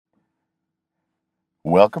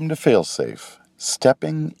Welcome to Failsafe,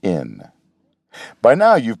 Stepping In. By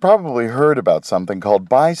now, you've probably heard about something called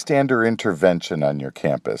bystander intervention on your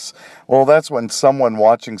campus. Well, that's when someone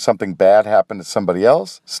watching something bad happen to somebody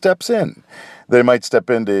else steps in. They might step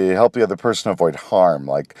in to help the other person avoid harm,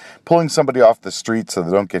 like pulling somebody off the street so they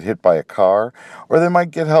don't get hit by a car, or they might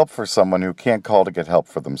get help for someone who can't call to get help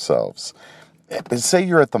for themselves. Say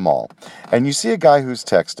you're at the mall, and you see a guy who's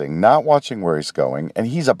texting, not watching where he's going, and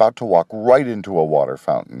he's about to walk right into a water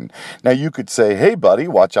fountain. Now, you could say, "Hey, buddy,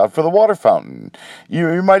 watch out for the water fountain."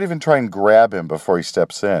 You might even try and grab him before he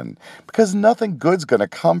steps in, because nothing good's going to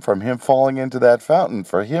come from him falling into that fountain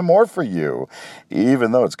for him or for you,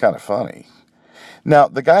 even though it's kind of funny. Now,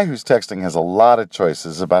 the guy who's texting has a lot of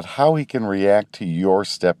choices about how he can react to your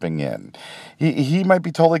stepping in. He might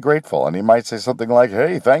be totally grateful, and he might say something like,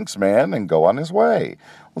 "Hey, thanks, man," and go on his way.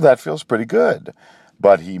 Well, that feels pretty good.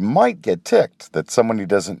 But he might get ticked that someone he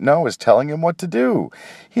doesn't know is telling him what to do.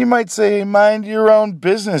 He might say, "Mind your own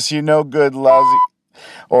business, you no good lousy."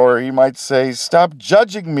 Or he might say, "Stop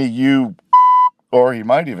judging me, you..." Or he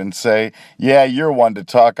might even say, "Yeah, you're one to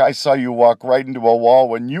talk. I saw you walk right into a wall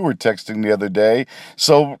when you were texting the other day.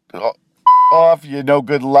 So, off, you no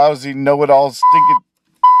good, lousy, know-it-all, stinking..."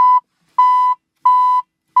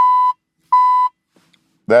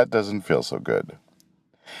 That doesn't feel so good.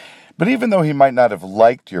 But even though he might not have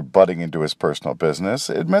liked your butting into his personal business,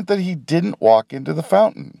 it meant that he didn't walk into the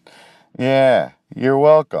fountain. Yeah, you're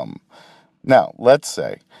welcome. Now, let's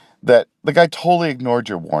say that the guy totally ignored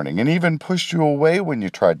your warning and even pushed you away when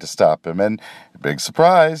you tried to stop him, and big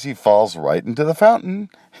surprise, he falls right into the fountain.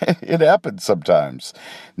 It happens sometimes.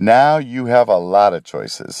 Now you have a lot of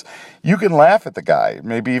choices. You can laugh at the guy,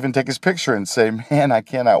 maybe even take his picture and say, "Man, I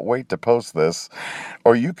cannot wait to post this."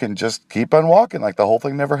 Or you can just keep on walking like the whole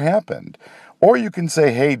thing never happened. Or you can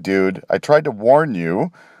say, "Hey, dude, I tried to warn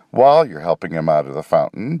you," while you're helping him out of the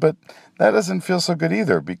fountain, but that doesn't feel so good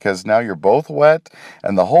either, because now you're both wet,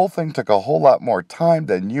 and the whole thing took a whole lot more time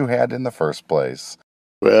than you had in the first place.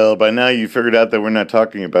 Well, by now you figured out that we're not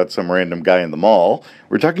talking about some random guy in the mall.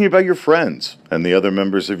 We're talking about your friends and the other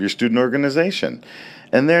members of your student organization.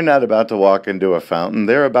 And they're not about to walk into a fountain.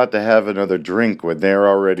 They're about to have another drink when they're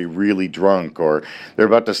already really drunk, or they're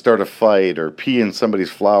about to start a fight, or pee in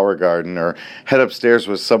somebody's flower garden, or head upstairs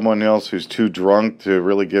with someone else who's too drunk to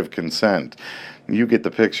really give consent. You get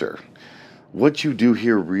the picture. What you do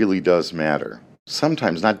here really does matter.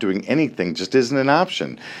 Sometimes not doing anything just isn't an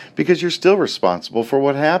option, because you're still responsible for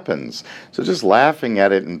what happens. So just laughing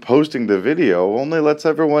at it and posting the video only lets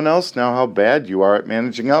everyone else know how bad you are at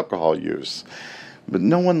managing alcohol use. But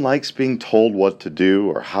no one likes being told what to do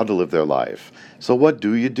or how to live their life. So what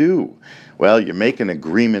do? Well, you make an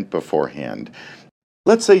agreement beforehand.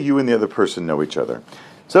 Let's say you and the other person know each other.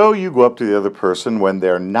 So you go up to the other person when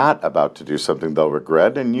they're not about to do something they'll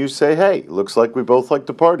regret, and you say, "Hey, looks like we both like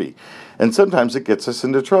to party." And sometimes it gets us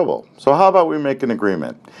into trouble. So how about we make an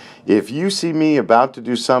agreement? If you see me about to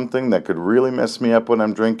do something that could really mess me up when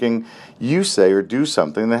I'm drinking, you say or do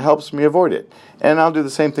something that helps me avoid it. And I'll do the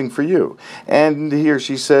same thing for you. And he or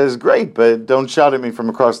she says, "Great, but don't shout at me from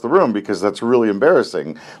across the room because that's really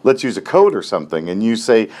embarrassing. Let's use a code or something." And you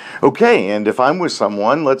say, "Okay, and if I'm with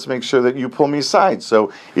someone, let's make sure that you pull me aside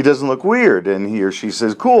so it doesn't look weird." And he or she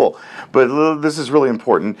says, "Cool, but this is really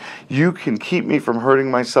important. You can keep me from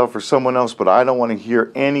hurting myself or someone else, but I don't want to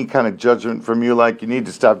hear any kind of judgment from you like you need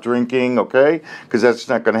to stop drinking, okay? Because that's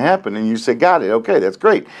not going to happen." And you say, "Got it, okay, that's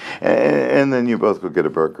great." And then you both go get a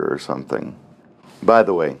burger or something. By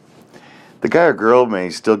the way, the guy or girl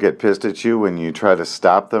may still get pissed at you when you try to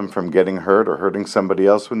stop them from getting hurt or hurting somebody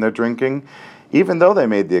else when they're drinking, even though they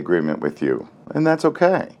made the agreement with you. And that's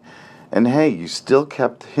okay. And hey, you still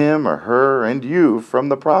kept him or her and you from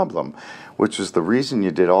the problem, which is the reason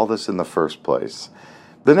you did all this in the first place.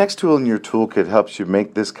 The next tool in your toolkit helps you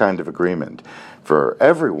make this kind of agreement for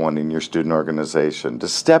everyone in your student organization to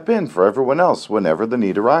step in for everyone else whenever the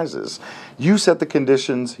need arises. You set the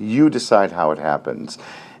conditions, you decide how it happens,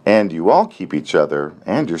 and you all keep each other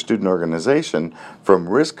and your student organization from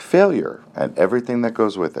risk failure and everything that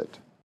goes with it.